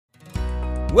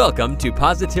Welcome to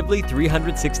Positively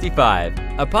 365,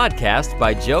 a podcast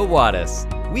by Joe Wattis.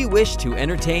 We wish to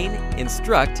entertain,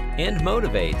 instruct, and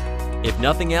motivate. If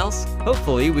nothing else,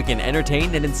 hopefully we can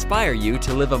entertain and inspire you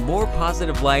to live a more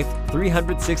positive life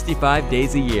 365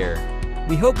 days a year.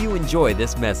 We hope you enjoy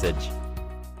this message.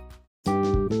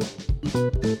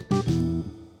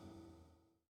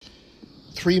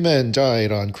 Three men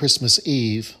died on Christmas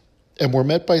Eve and were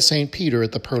met by St. Peter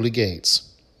at the pearly gates.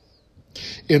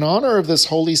 In honor of this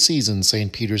holy season,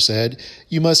 St. Peter said,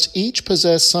 you must each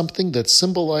possess something that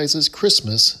symbolizes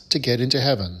Christmas to get into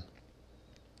heaven.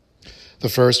 The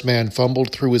first man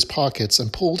fumbled through his pockets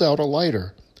and pulled out a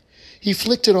lighter. He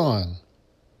flicked it on.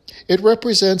 It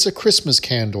represents a Christmas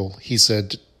candle, he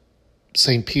said.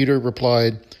 St. Peter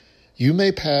replied, you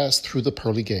may pass through the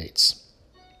pearly gates.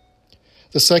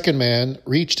 The second man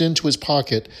reached into his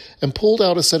pocket and pulled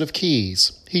out a set of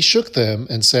keys. He shook them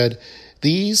and said,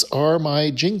 these are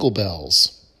my jingle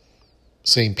bells.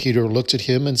 St. Peter looked at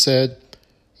him and said,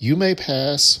 you may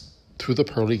pass through the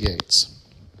pearly gates.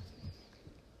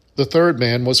 The third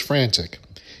man was frantic.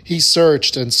 He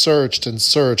searched and searched and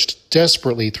searched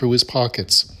desperately through his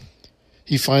pockets.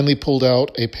 He finally pulled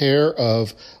out a pair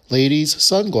of ladies'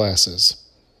 sunglasses.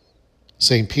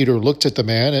 St. Peter looked at the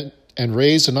man and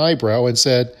raised an eyebrow and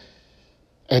said,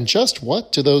 and just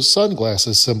what do those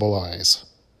sunglasses symbolize?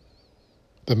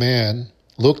 The man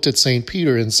looked at St.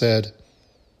 Peter and said,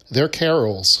 they're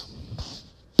carols.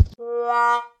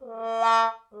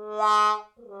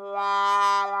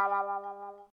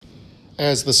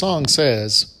 As the song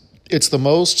says, it's the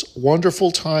most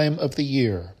wonderful time of the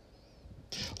year.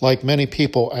 Like many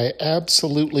people, I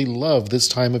absolutely love this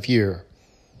time of year.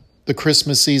 The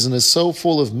Christmas season is so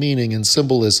full of meaning and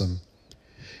symbolism.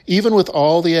 Even with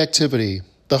all the activity,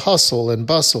 the hustle and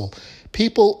bustle,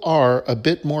 people are a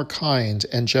bit more kind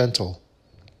and gentle.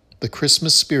 The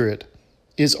Christmas spirit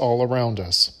is all around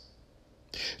us.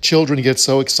 Children get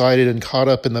so excited and caught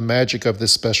up in the magic of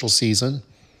this special season.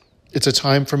 It's a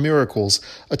time for miracles,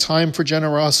 a time for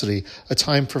generosity, a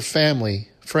time for family,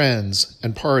 friends,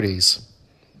 and parties.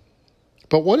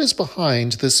 But what is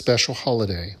behind this special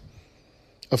holiday?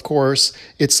 Of course,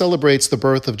 it celebrates the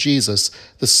birth of Jesus,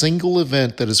 the single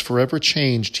event that has forever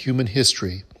changed human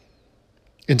history.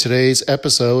 In today's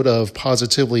episode of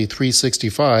Positively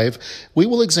 365, we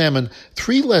will examine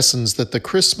 3 lessons that the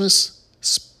Christmas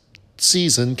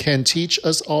season can teach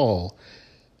us all.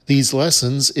 These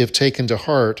lessons, if taken to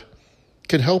heart,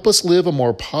 can help us live a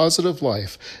more positive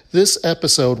life. This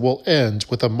episode will end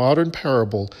with a modern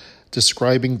parable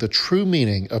describing the true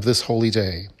meaning of this holy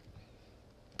day.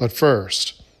 But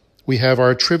first, we have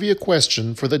our trivia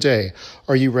question for the day.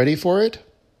 Are you ready for it?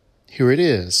 Here it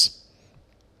is.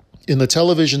 In the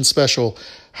television special,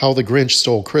 How the Grinch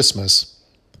Stole Christmas,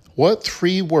 what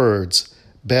 3 words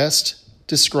best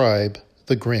describe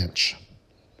the Grinch?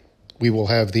 We will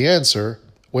have the answer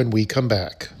when we come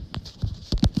back.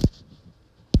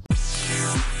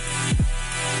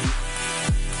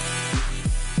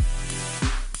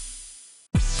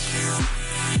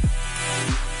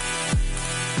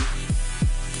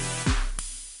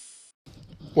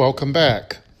 Welcome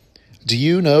back. Do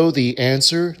you know the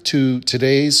answer to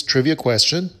today's trivia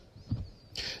question?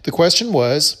 The question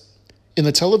was, in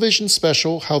the television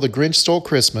special How the Grinch Stole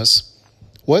Christmas,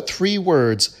 what 3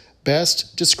 words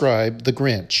best describe the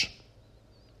Grinch?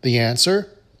 The answer?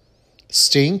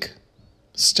 Stink,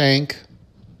 stank,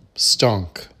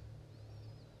 stunk.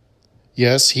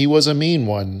 Yes, he was a mean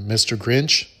one, Mr.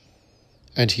 Grinch,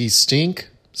 and he stank,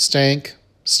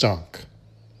 stunk.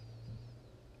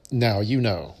 Now you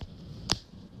know.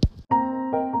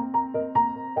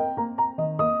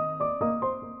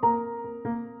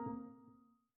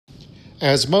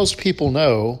 As most people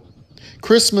know,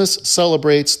 Christmas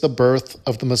celebrates the birth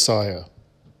of the Messiah.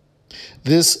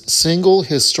 This single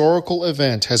historical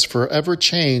event has forever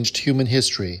changed human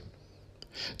history.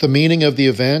 The meaning of the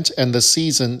event and the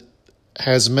season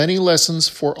has many lessons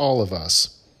for all of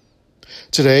us.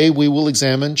 Today, we will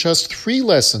examine just 3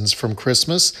 lessons from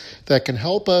Christmas that can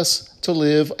help us to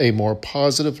live a more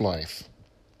positive life.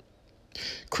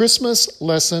 Christmas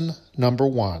lesson number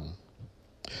 1.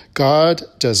 God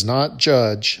does not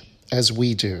judge as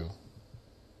we do.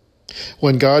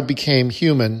 When God became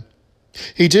human,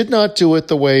 he did not do it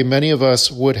the way many of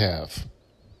us would have.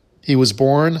 He was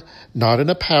born not in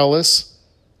a palace,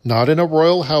 not in a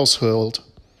royal household,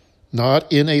 not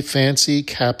in a fancy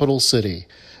capital city.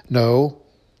 No,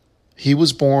 he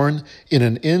was born in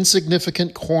an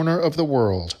insignificant corner of the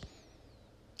world.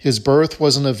 His birth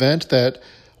was an event that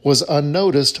was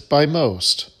unnoticed by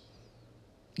most.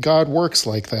 God works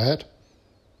like that.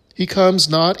 He comes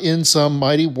not in some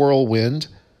mighty whirlwind,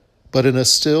 but in a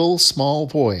still small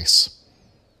voice.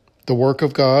 The work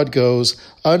of God goes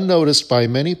unnoticed by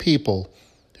many people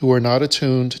who are not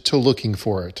attuned to looking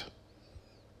for it.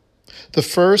 The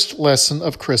first lesson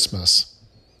of Christmas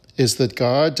is that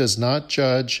God does not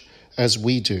judge as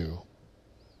we do.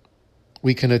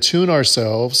 We can attune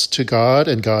ourselves to God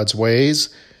and God's ways.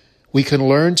 We can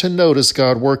learn to notice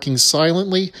God working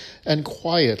silently and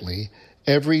quietly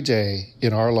every day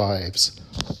in our lives,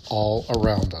 all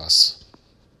around us.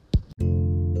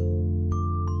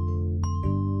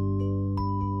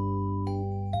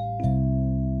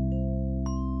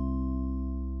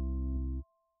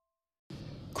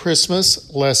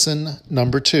 Christmas lesson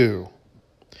number 2.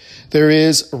 There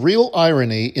is real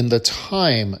irony in the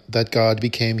time that God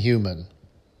became human.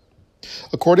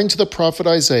 According to the prophet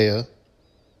Isaiah,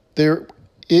 there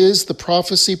is the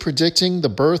prophecy predicting the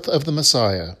birth of the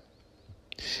Messiah.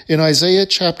 In Isaiah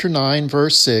chapter 9,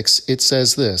 verse 6, it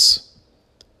says this,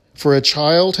 "For a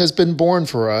child has been born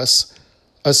for us,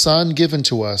 a son given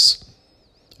to us.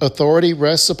 Authority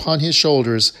rests upon his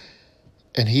shoulders,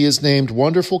 and he is named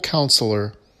Wonderful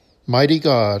Counselor, Mighty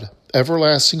God,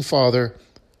 Everlasting Father,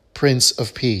 Prince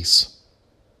of Peace."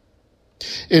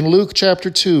 In Luke chapter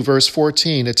 2, verse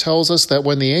 14, it tells us that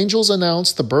when the angels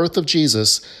announced the birth of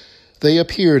Jesus, they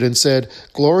appeared and said,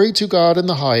 "Glory to God in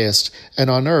the highest, and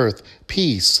on earth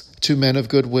peace to men of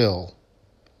good will."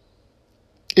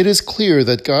 It is clear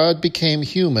that God became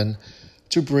human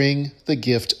to bring the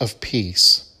gift of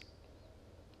peace.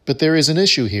 But there is an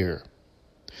issue here.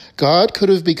 God could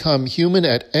have become human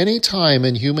at any time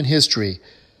in human history,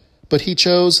 but he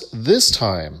chose this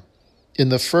time in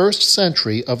the first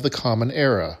century of the Common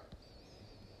Era.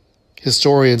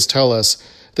 Historians tell us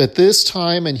that this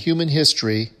time in human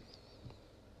history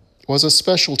was a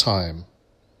special time.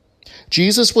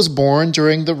 Jesus was born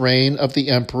during the reign of the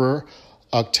Emperor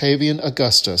Octavian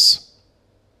Augustus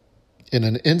in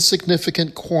an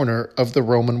insignificant corner of the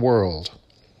Roman world.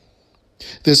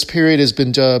 This period has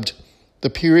been dubbed the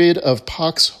period of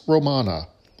Pax Romana,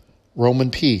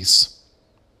 Roman peace.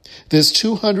 This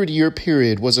 200-year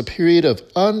period was a period of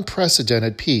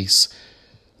unprecedented peace.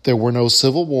 There were no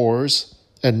civil wars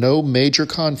and no major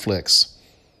conflicts.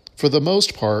 For the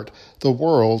most part, the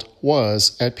world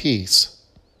was at peace.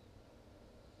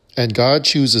 And God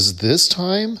chooses this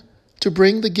time to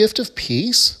bring the gift of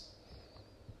peace?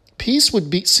 Peace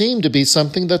would seem to be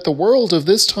something that the world of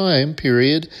this time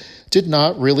period did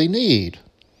not really need.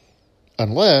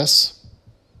 Unless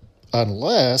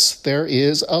there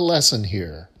is a lesson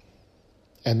here.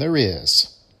 And there is.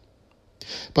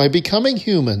 By becoming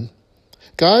human,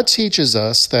 God teaches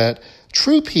us that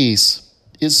true peace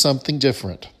is something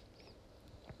different.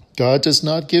 God does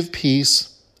not give peace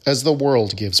as the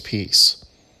world gives peace.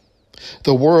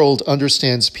 The world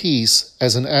understands peace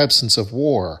as an absence of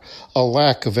war, a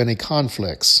lack of any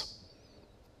conflicts.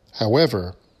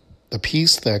 However, the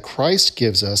peace that Christ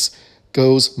gives us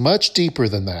goes much deeper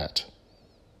than that.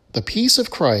 The peace of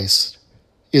Christ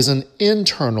is an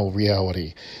internal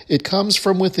reality. It comes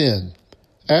from within.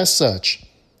 As such,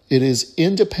 it is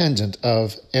independent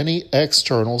of any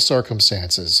external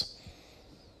circumstances.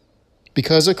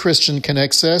 Because a Christian can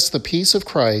access the peace of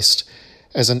Christ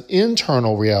as an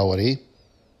internal reality,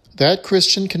 that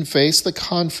Christian can face the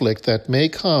conflict that may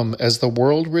come as the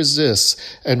world resists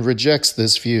and rejects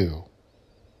this view.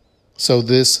 So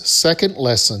this second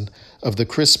lesson of the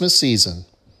Christmas season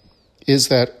is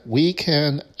that we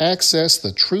can access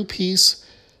the true peace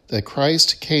that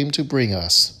Christ came to bring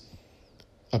us,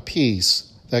 a peace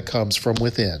that comes from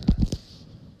within.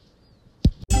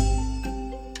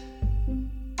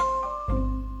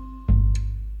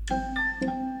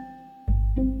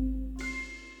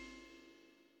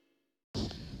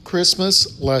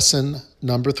 Christmas lesson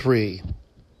number 3.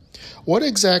 What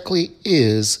exactly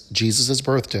is Jesus'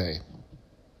 birthday?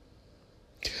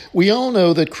 We all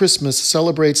know that Christmas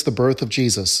celebrates the birth of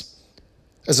Jesus.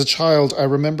 As a child, I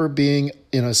remember being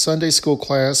in a Sunday school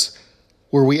class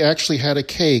where we actually had a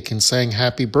cake and sang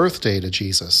happy birthday to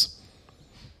Jesus.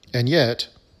 And yet,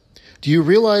 do you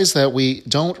realize that we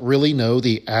don't really know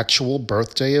the actual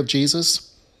birthday of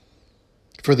Jesus?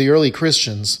 For the early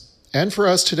Christians, and for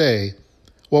us today,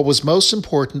 what was most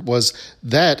important was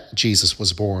that Jesus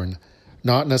was born,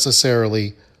 not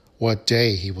necessarily what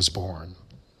day he was born.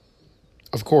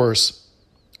 Of course,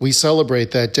 we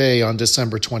celebrate that day on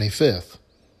December 25th.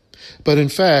 But in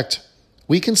fact,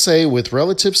 we can say with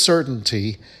relative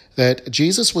certainty that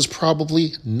Jesus was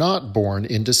probably not born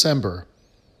in December.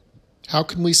 How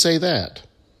can we say that?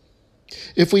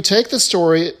 If we take the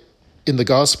story in the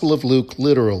Gospel of Luke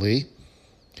literally,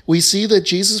 we see that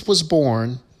Jesus was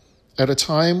born at a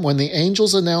time when the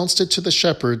angels announced it to the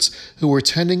shepherds who were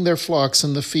tending their flocks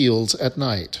in the fields at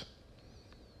night.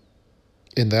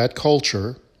 In that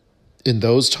culture, in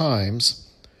those times,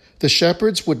 the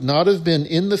shepherds would not have been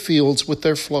in the fields with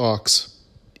their flocks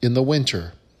in the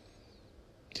winter.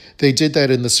 They did that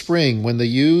in the spring when the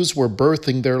ewes were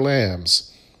birthing their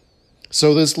lambs.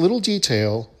 So this little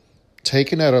detail,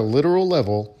 taken at a literal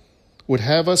level, would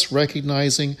have us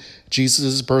recognizing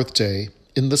Jesus' birthday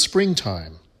in the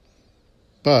springtime.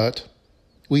 But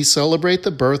we celebrate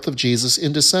the birth of Jesus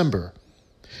in December.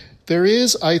 There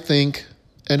is, I think,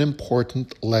 an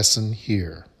important lesson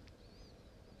here.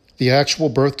 The actual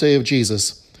birthday of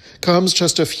Jesus comes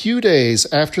just a few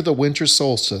days after the winter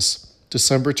solstice,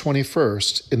 December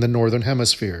 21st, in the Northern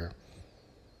Hemisphere.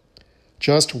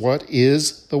 Just what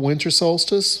is the winter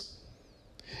solstice?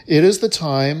 It is the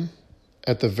time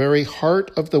at the very heart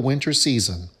of the winter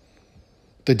season.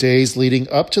 The days leading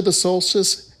up to the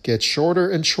solstice get shorter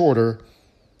and shorter,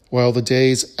 while the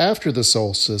days after the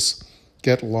solstice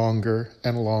get longer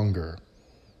and longer.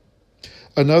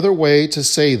 Another way to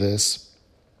say this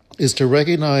is to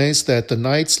recognize that the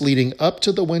nights leading up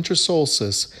to the winter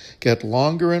solstice get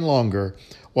longer and longer,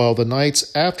 while the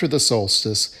nights after the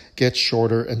solstice get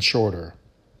shorter and shorter.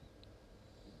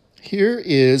 Here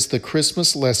is the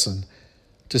Christmas lesson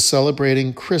to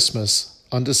celebrating Christmas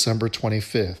on December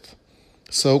 25th,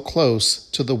 so close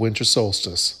to the winter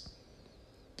solstice.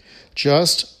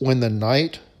 Just when the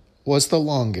night was the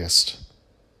longest,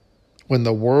 when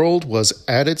the world was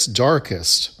at its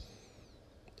darkest,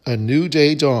 a new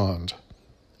day dawned,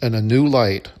 and a new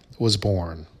light was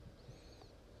born.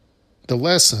 The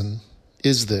lesson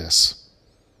is this: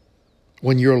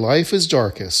 when your life is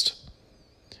darkest,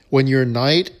 when your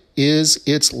night is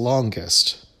its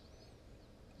longest,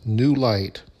 new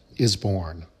light is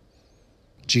born.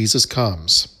 Jesus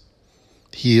comes.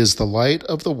 He is the light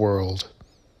of the world.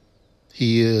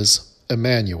 He is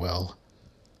Emmanuel,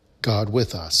 God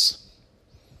with us.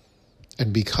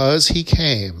 And because he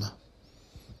came,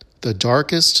 the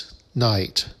darkest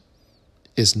night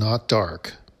is not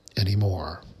dark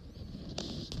anymore.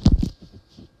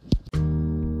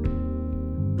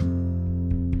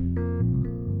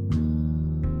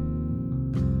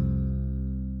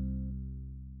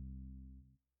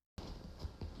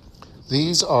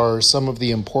 These are some of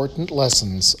the important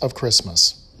lessons of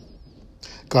Christmas.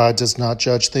 God does not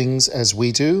judge things as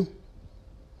we do.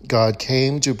 God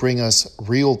came to bring us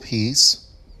real peace.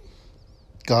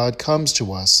 God comes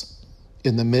to us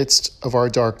in the midst of our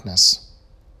darkness.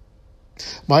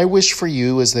 My wish for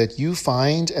you is that you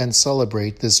find and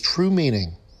celebrate this true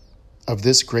meaning of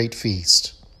this great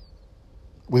feast.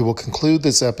 We will conclude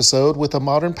this episode with a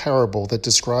modern parable that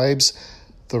describes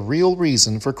the real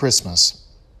reason for Christmas.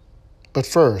 But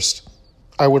first,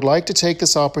 I would like to take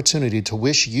this opportunity to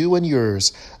wish you and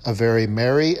yours a very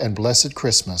merry and blessed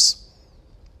Christmas.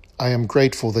 I am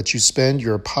grateful that you spend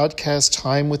your podcast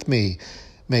time with me.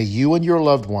 May you and your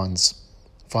loved ones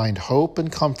find hope and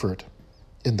comfort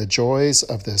in the joys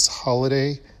of this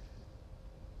holiday.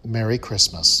 Merry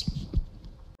Christmas.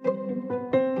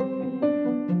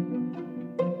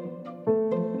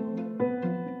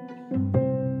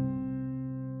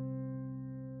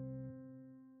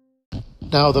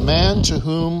 Now, the man to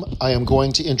whom I am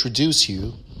going to introduce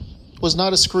you was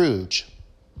not a Scrooge.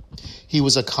 He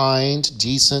was a kind,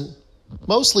 decent,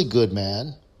 mostly good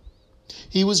man.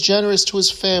 He was generous to his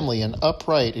family and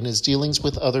upright in his dealings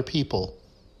with other people.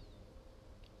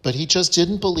 But he just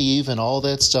didn't believe in all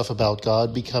that stuff about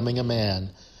God becoming a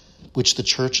man, which the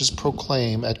churches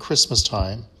proclaim at Christmas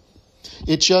time.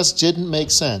 It just didn't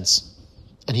make sense,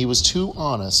 and he was too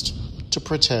honest to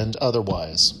pretend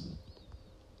otherwise.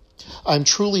 I'm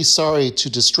truly sorry to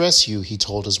distress you, he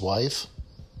told his wife,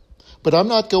 but I'm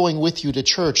not going with you to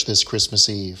church this Christmas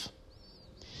Eve.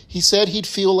 He said he'd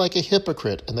feel like a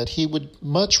hypocrite and that he would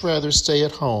much rather stay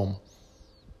at home.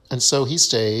 And so he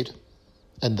stayed,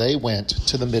 and they went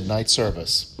to the midnight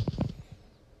service.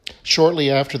 Shortly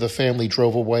after the family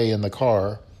drove away in the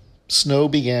car, snow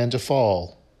began to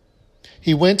fall.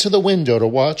 He went to the window to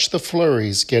watch the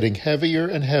flurries getting heavier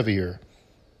and heavier.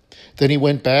 Then he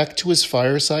went back to his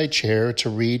fireside chair to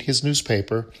read his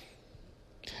newspaper.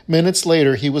 Minutes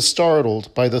later, he was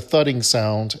startled by the thudding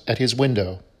sound at his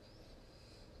window.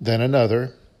 Then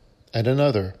another, and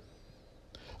another.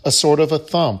 A sort of a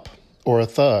thump or a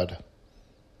thud.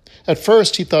 At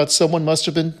first, he thought someone must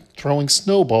have been throwing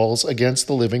snowballs against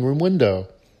the living room window.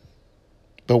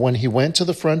 But when he went to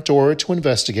the front door to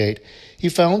investigate, he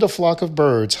found a flock of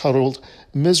birds huddled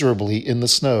miserably in the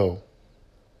snow.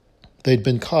 They'd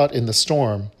been caught in the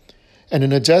storm, and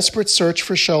in a desperate search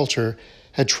for shelter,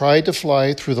 had tried to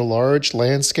fly through the large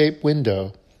landscape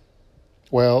window.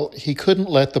 Well, he couldn't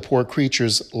let the poor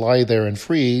creatures lie there and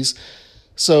freeze,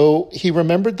 so he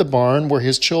remembered the barn where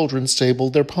his children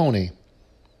stabled their pony.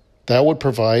 That would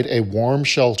provide a warm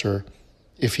shelter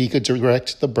if he could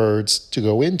direct the birds to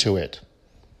go into it.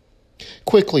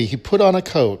 Quickly, he put on a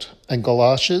coat and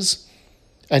galoshes,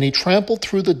 and he trampled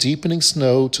through the deepening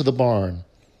snow to the barn.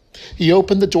 He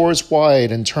opened the doors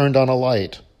wide and turned on a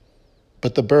light,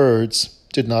 but the birds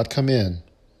did not come in.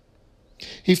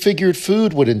 He figured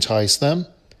food would entice them,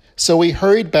 so he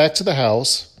hurried back to the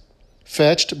house,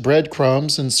 fetched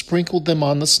breadcrumbs and sprinkled them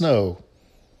on the snow.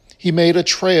 He made a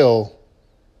trail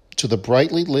to the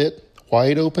brightly lit,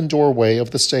 wide-open doorway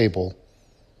of the stable.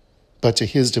 But to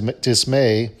his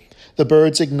dismay, the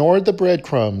birds ignored the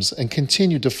breadcrumbs and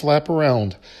continued to flap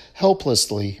around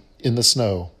helplessly in the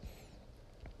snow.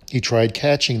 He tried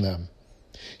catching them.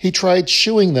 He tried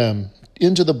shooing them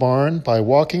into the barn by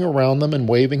walking around them and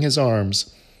waving his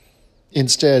arms.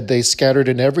 Instead, they scattered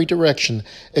in every direction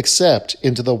except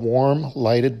into the warm,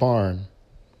 lighted barn.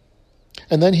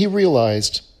 And then he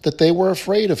realized that they were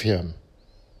afraid of him.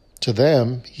 To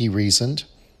them, he reasoned,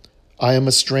 I am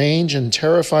a strange and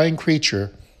terrifying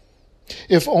creature.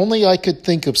 If only I could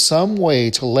think of some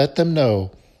way to let them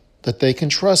know that they can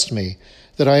trust me,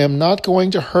 that I am not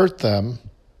going to hurt them,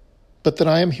 but that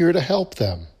I am here to help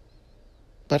them.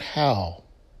 But how?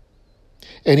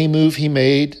 Any move he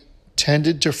made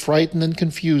tended to frighten and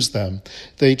confuse them.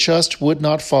 They just would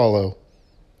not follow.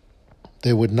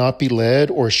 They would not be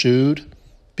led or shooed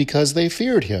because they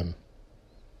feared him.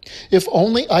 If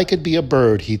only I could be a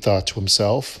bird, he thought to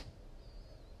himself,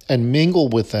 and mingle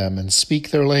with them and speak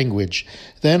their language.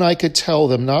 Then I could tell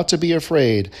them not to be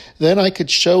afraid. Then I could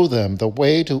show them the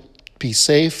way to be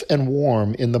safe and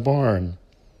warm in the barn.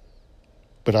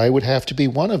 But I would have to be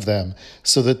one of them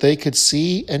so that they could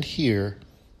see and hear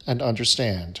and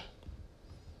understand.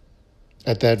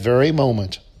 At that very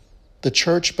moment, the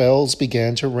church bells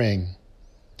began to ring.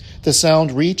 The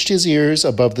sound reached his ears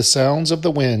above the sounds of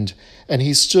the wind, and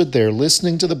he stood there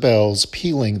listening to the bells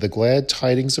pealing the glad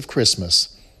tidings of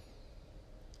Christmas.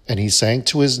 And he sank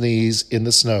to his knees in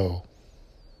the snow.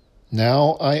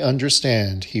 Now I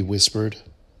understand, he whispered.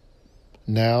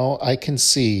 Now I can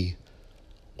see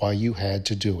why you had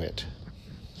to do it.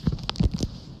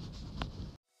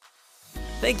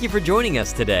 Thank you for joining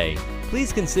us today.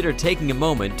 Please consider taking a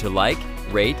moment to like,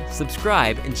 rate,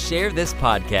 subscribe, and share this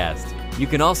podcast. You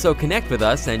can also connect with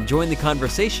us and join the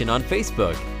conversation on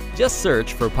Facebook. Just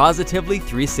search for Positively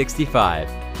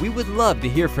 365. We would love to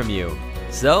hear from you.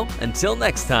 So, until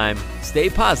next time, stay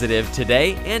positive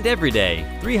today and every day,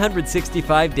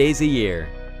 365 days a year.